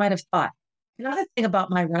as I might have thought. Another thing about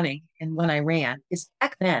my running and when I ran is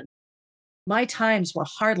back then, my times were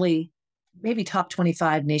hardly maybe top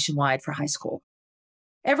 25 nationwide for high school.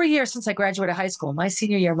 Every year since I graduated high school, my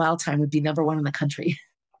senior year mile time would be number one in the country.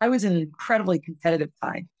 I was in an incredibly competitive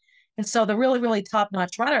time. And so the really, really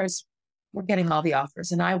top-notch runners were getting all the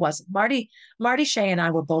offers and I wasn't. Marty Shea and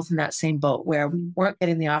I were both in that same boat where we weren't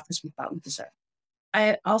getting the offers we thought we deserved.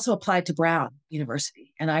 I also applied to Brown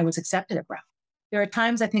University and I was accepted at Brown. There are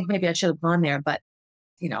times I think maybe I should have gone there, but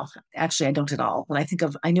actually I don't at all. When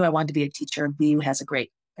I knew I wanted to be a teacher and BU has a great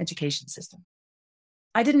education system.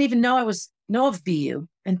 I didn't even know of BU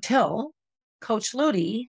until Coach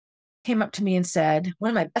Ludi came up to me and said, one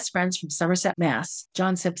of my best friends from Somerset, Mass,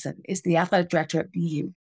 John Simpson, is the athletic director at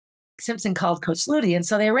BU. Simpson called Coach Ludi, and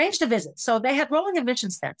so they arranged a visit. So they had rolling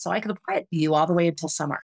admissions then, so I could apply at BU all the way until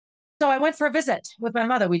summer. So I went for a visit with my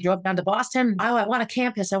mother. We drove down to Boston. Oh, I want a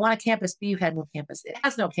campus. BU had no campus. It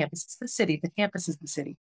has no campus. It's the city. The campus is the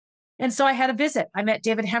city. And so I had a visit. I met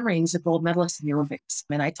David Hemry, who's a gold medalist in the Olympics.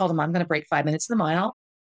 And I told him, I'm going to break 5 minutes in the mile.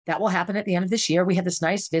 That will happen at the end of this year. We had this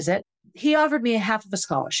nice visit. He offered me half of a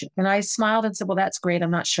scholarship. And I smiled and said, well, that's great. I'm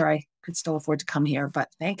not sure I could still afford to come here, but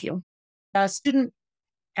thank you. Student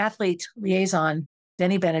athlete liaison,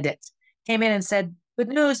 Denny Benedict, came in and said, good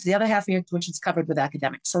news, the other half of your tuition is covered with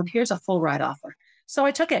academics. So here's a full ride offer. So I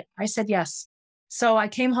took it. I said yes. So I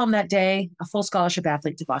came home that day, a full scholarship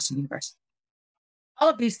athlete to Boston University. All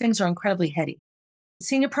of these things are incredibly heady.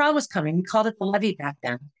 Senior prom was coming. We called it the levee back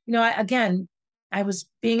then. I was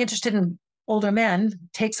being interested in older men,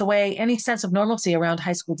 takes away any sense of normalcy around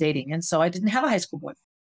high school dating. And so I didn't have a high school boyfriend.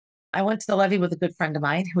 I went to the levee with a good friend of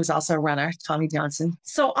mine who was also a runner, Tommy Johnson.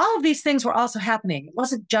 So all of these things were also happening. It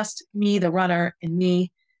wasn't just me, the runner, and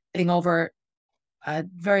me getting over a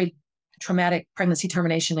very traumatic pregnancy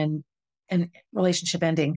termination and relationship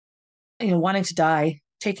ending, wanting to die,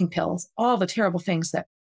 taking pills, all the terrible things that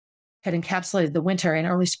had encapsulated the winter and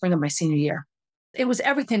early spring of my senior year. It was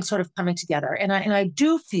everything sort of coming together. And I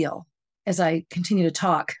do feel, as I continue to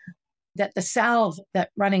talk, that the salve that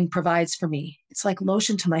running provides for me, it's like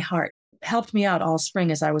lotion to my heart, helped me out all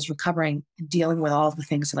spring as I was recovering and dealing with all of the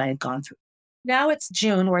things that I had gone through. Now it's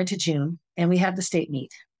June, we're into June, and we have the state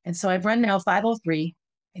meet. And so I've run now 5:03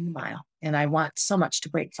 in the mile, and I want so much to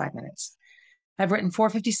break 5 minutes. I've written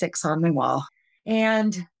 4:56 on my wall,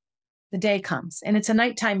 and the day comes, and it's a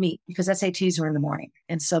nighttime meet because SATs are in the morning.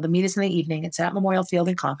 And so the meet is in the evening. It's at Memorial Field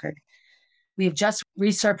in Concord. We have just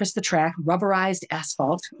resurfaced the track, rubberized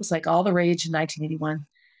asphalt. It was like all the rage in 1981.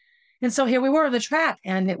 And so here we were on the track,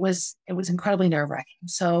 and it was incredibly nerve-wracking.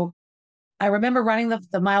 So I remember running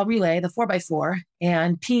the mile relay, the 4x4,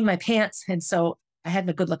 and peeing my pants. And so I had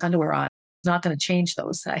my good luck underwear on. I was not going to change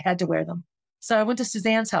those. I had to wear them. So I went to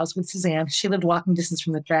Suzanne's house with Suzanne. She lived walking distance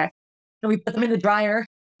from the track. And we put them in the dryer.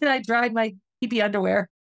 And I dried my pee underwear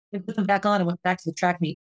and put them back on and went back to the track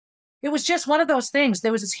meet. It was just one of those things.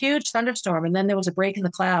 There was this huge thunderstorm, and then there was a break in the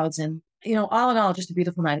clouds. And, all in all, just a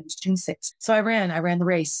beautiful night. It was June 6th. So I ran the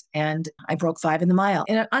race, and I broke 5 in the mile.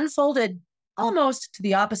 And it unfolded almost to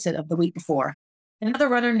the opposite of the week before. Another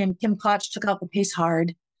runner named Kim Koch took out the pace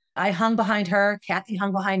hard. I hung behind her. Kathy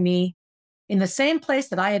hung behind me. In the same place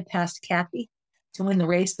that I had passed Kathy to win the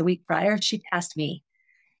race the week prior, she passed me.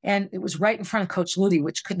 And it was right in front of Coach Ludi,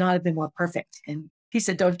 which could not have been more perfect. And he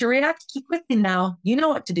said, don't you react too quickly now. You know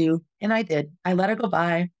what to do. And I did. I let her go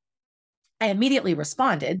by. I immediately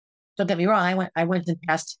responded. Don't get me wrong. I went and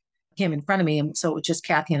passed him in front of me. And so it was just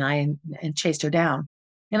Kathy and I and chased her down.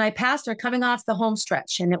 And I passed her coming off the home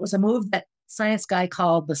stretch. And it was a move that science guy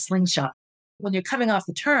called the slingshot. When you're coming off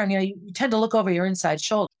the turn, you tend to look over your inside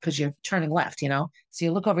shoulder because you're turning left, So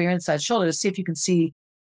you look over your inside shoulder to see if you can see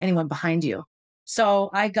anyone behind you. So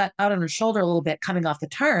I got out on her shoulder a little bit coming off the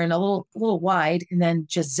turn, a little wide, and then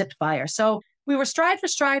just zipped by her. So we were stride for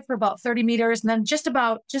stride for about 30 meters. And then just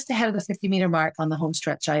ahead of the 50-meter mark on the home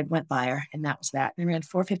stretch, I went by her. And that was that. And I ran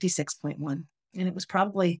 4:56.1. And it was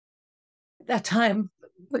probably, at that time,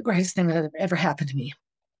 the greatest thing that had ever happened to me.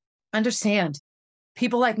 Understand,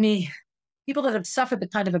 people like me, people that have suffered the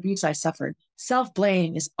kind of abuse I suffered,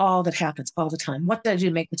 self-blame is all that happens all the time. What did I do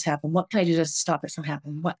to make this happen? What can I do to stop it from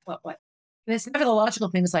happening? What? And it's never the logical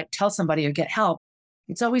things like tell somebody or get help.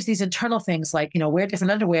 It's always these internal things like, wear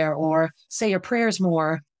different underwear or say your prayers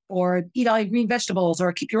more or eat all your green vegetables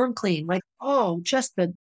or keep your room clean. Like, just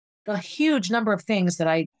the huge number of things that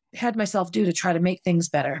I had myself do to try to make things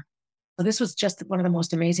better. So this was just one of the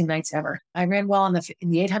most amazing nights ever. I ran well in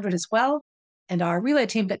the 800 as well. And our relay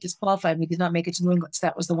team that disqualified me did not make it to New England. So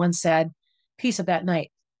that was the one sad piece of that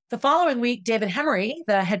night. The following week, David Hemery,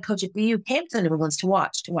 the head coach at BU, came to the New Englands to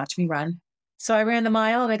watch me run. So I ran the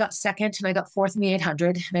mile and I got second and I got fourth in the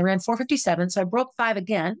 800 and I ran 4:57. So I broke 5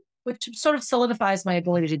 again, which sort of solidifies my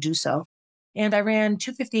ability to do so. And I ran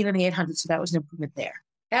 2:15 in the 800. So that was an improvement there.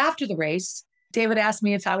 After the race, David asked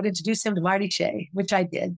me if I would introduce him to Marty Shea, which I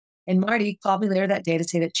did. And Marty called me later that day to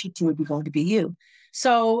say that she too would be going to BU.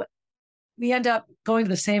 So we end up going to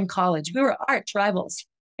the same college. We were arch rivals.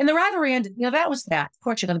 And the rivalry ended, that was that. Of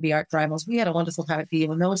course, you're going to be arch rivals. We had a wonderful time at BU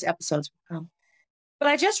when those episodes would come. But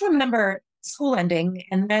I just remember school ending,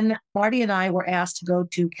 and then Marty and I were asked to go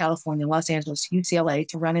to California, Los Angeles, UCLA,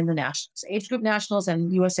 to run in the nationals, age group nationals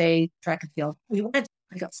and USA track and field. We went,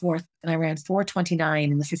 I got fourth, and I ran 4:29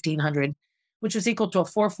 in the 1500, which was equal to a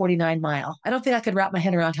 4:49 mile. I don't think I could wrap my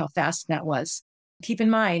head around how fast that was. Keep in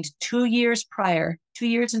mind, 2 years prior, 2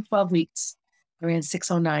 years and 12 weeks, I ran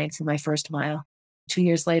 6:09 for my first mile. 2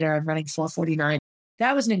 years later, I'm running 4:49.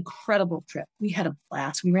 That was an incredible trip. We had a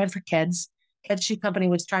blast. We ran for Keds. Keds Shoe Company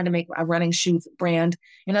was trying to make a running shoe brand.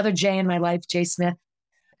 Another Jay in my life, Jay Smith,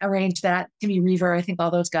 arranged that. Timmy Reaver, I think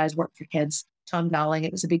all those guys worked for Keds. Tom Dowling,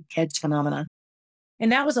 it was a big Keds phenomenon.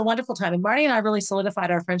 And that was a wonderful time. And Marty and I really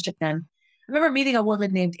solidified our friendship then. I remember meeting a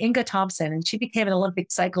woman named Inga Thompson, and she became an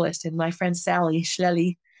Olympic cyclist. And my friend Sally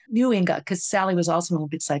Schlelly knew Inga because Sally was also an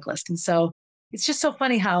Olympic cyclist. And so it's just so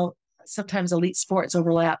funny how sometimes elite sports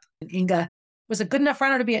overlap. And Inga was a good enough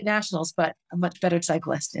runner to be at nationals, but a much better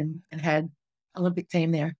cyclist and had Olympic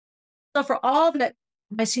fame there. So for all that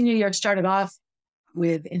my senior year started off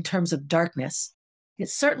with in terms of darkness, it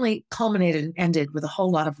certainly culminated and ended with a whole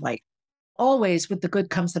lot of light. Always with the good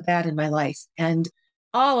comes the bad in my life. And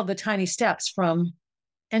all of the tiny steps from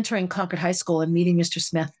entering Concord High School and meeting Mr.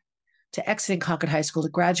 Smith to exiting Concord High School to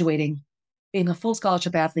graduating, being a full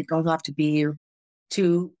scholarship athlete, going off to BU,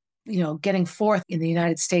 to, getting fourth in the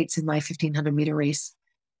United States in my 1500 meter race.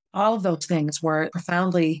 All of those things were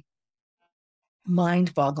profoundly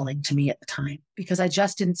mind-boggling to me at the time because I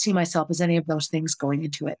just didn't see myself as any of those things going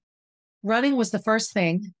into it. Running was the first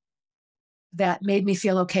thing that made me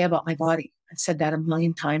feel okay about my body. I've said that a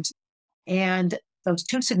million times. And those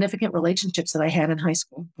 2 significant relationships that I had in high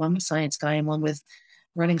school, one with Science Guy and one with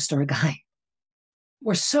Running Store Guy,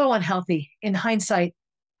 were so unhealthy. In hindsight,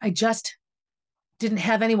 I just didn't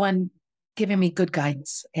have anyone giving me good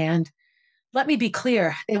guidance. And let me be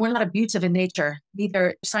clear, they were not abusive in nature.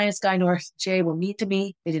 Neither Science Guy nor Jay were mean to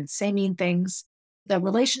me. They didn't say mean things. The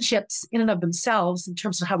relationships in and of themselves, in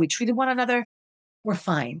terms of how we treated one another, were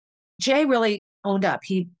fine. Jay really owned up.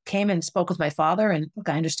 He came and spoke with my father, and look,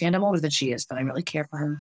 I understand I'm older than she is, but I really care for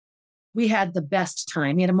her. We had the best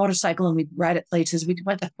time. He had a motorcycle and we'd ride at places. We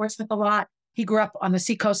went to Portsmouth a lot. He grew up on the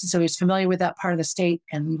seacoast, and so he was familiar with that part of the state.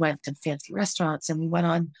 And we went to fancy restaurants and we went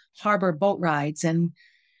on harbor boat rides and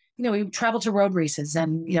we traveled to road races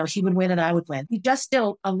and, he would win and I would win. We just did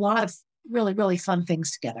a lot of really, really fun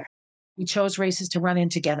things together. We chose races to run in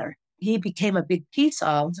together. He became a big piece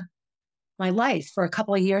of my life for a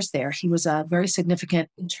couple of years there. He was a very significant,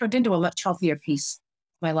 and turned into a much healthier piece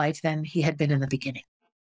of my life than he had been in the beginning.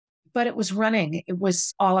 But it was running. It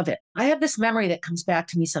was all of it. I have this memory that comes back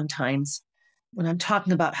to me sometimes when I'm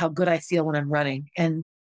talking about how good I feel when I'm running. And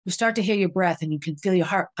you start to hear your breath and you can feel your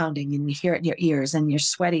heart pounding and you hear it in your ears and you're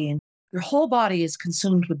sweaty and your whole body is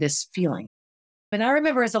consumed with this feeling. And I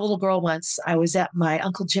remember as a little girl once, I was at my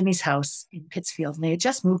Uncle Jimmy's house in Pittsfield and they had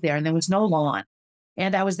just moved there and there was no lawn.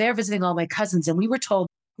 And I was there visiting all my cousins and we were told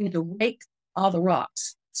we had to rake all the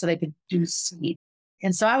rocks so they could do seed.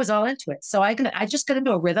 And so I was all into it. So I just got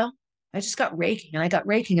into a rhythm. I just got raking and I got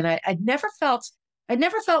raking and I never felt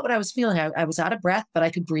what I was feeling. I was out of breath, but I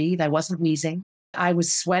could breathe. I wasn't wheezing. I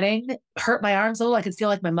was sweating, hurt my arms a little. I could feel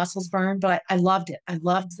like my muscles burned, but I loved it. I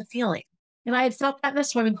loved the feeling. And I had felt that in the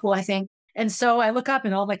swimming pool, I think. And so I look up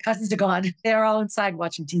and all my cousins are gone. They're all inside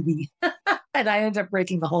watching TV. And I ended up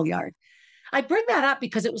breaking the whole yard. I bring that up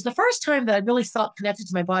because it was the first time that I really felt connected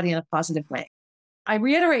to my body in a positive way. I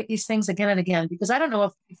reiterate these things again and again because I don't know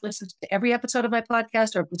if you've listened to every episode of my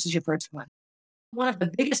podcast or if this is your first one. One of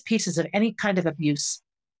the biggest pieces of any kind of abuse,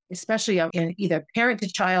 especially in either parent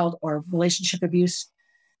to child or relationship abuse,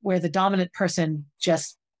 where the dominant person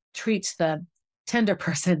just treats the tender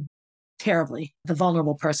person terribly, the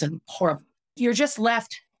vulnerable person horribly. You're just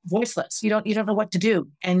left voiceless. You don't know what to do.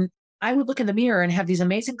 And I would look in the mirror and have these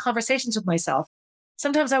amazing conversations with myself.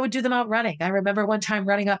 Sometimes I would do them out running. I remember one time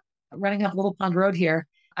running up Little Pond Road here.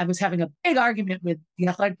 I was having a big argument with the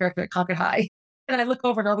athletic director at Concord High. And I look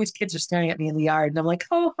over and all these kids are staring at me in the yard. And I'm like,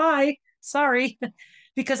 oh, hi, sorry.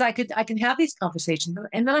 Because I can have these conversations.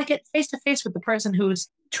 And then I get face to face with the person who's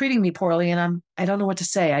treating me poorly. And I don't know what to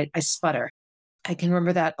say. I sputter. I can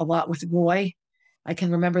remember that a lot with Roy. I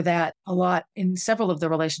can remember that a lot in several of the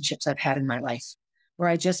relationships I've had in my life, where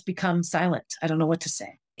I just become silent. I don't know what to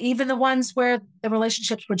say. Even the ones where the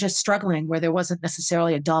relationships were just struggling, where there wasn't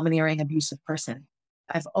necessarily a domineering, abusive person.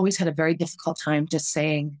 I've always had a very difficult time just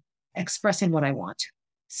expressing what I want.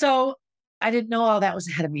 So I didn't know all that was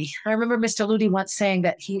ahead of me. I remember Mr. Ludi once saying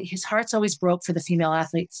that his heart's always broke for the female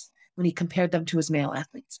athletes when he compared them to his male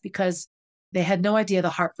athletes because they had no idea the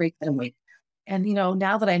heartbreak that awaited. And,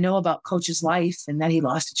 now that I know about Coach's life and that he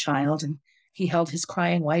lost a child and he held his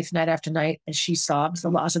crying wife night after night as she sobs the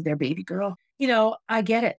loss of their baby girl, I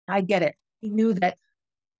get it. I get it. He knew that,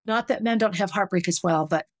 not that men don't have heartbreak as well,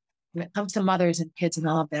 but when it comes to mothers and kids and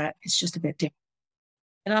all of that, it's just a bit different.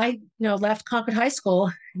 And I, left Concord High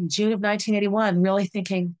School in June of 1981, really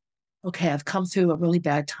thinking, okay, I've come through a really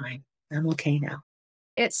bad time. I'm okay now.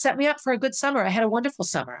 It set me up for a good summer. I had a wonderful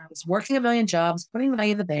summer. I was working a million jobs, putting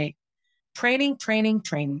money in the bank, training.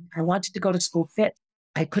 I wanted to go to school fit.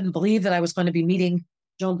 I couldn't believe that I was going to be meeting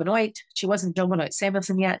Joan Benoit. She wasn't Joan Benoit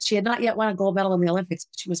Samuelson yet. She had not yet won a gold medal in the Olympics,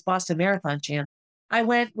 but she was Boston Marathon champ. I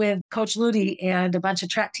went with Coach Ludi and a bunch of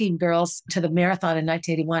track team girls to the marathon in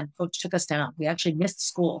 1981. Coach took us down. We actually missed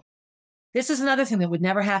school. This is another thing that would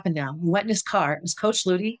never happen now. We went in his car. It was Coach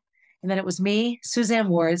Ludi, and then it was me, Suzanne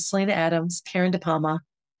Ward, Selena Adams, Karen De Palma,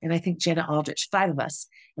 and I think Jenna Aldrich, 5 of us.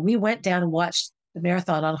 And we went down and watched the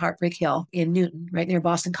marathon on Heartbreak Hill in Newton, right near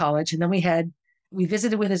Boston College. And then we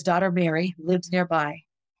visited with his daughter, Mary, who lives nearby,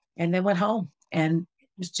 and then went home. And it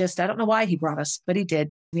was just, I don't know why he brought us, but he did.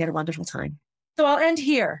 We had a wonderful time. So I'll end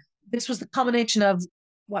here. This was the culmination of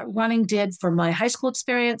what running did for my high school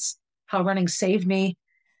experience, how running saved me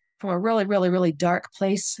from a really, really, really dark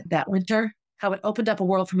place that winter, how it opened up a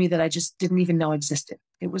world for me that I just didn't even know existed.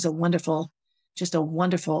 It was a wonderful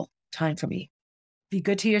time for me. Be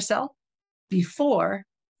good to yourself before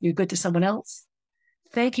you're good to someone else.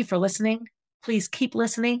 Thank you for listening. Please keep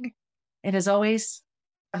listening. And as always,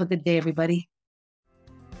 have a good day, everybody.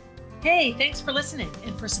 Hey, thanks for listening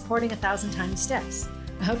and for supporting 1,000 Tiny Steps.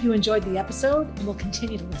 I hope you enjoyed the episode and will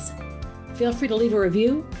continue to listen. Feel free to leave a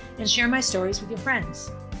review and share my stories with your friends.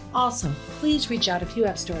 Also, please reach out if you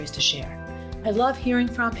have stories to share. I love hearing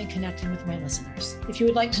from and connecting with my listeners. If you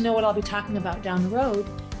would like to know what I'll be talking about down the road,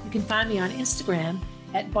 you can find me on Instagram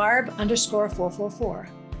at barb_444,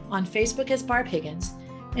 on Facebook as Barb Higgins,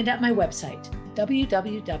 and at my website,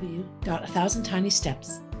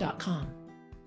 www.1000tinysteps.com.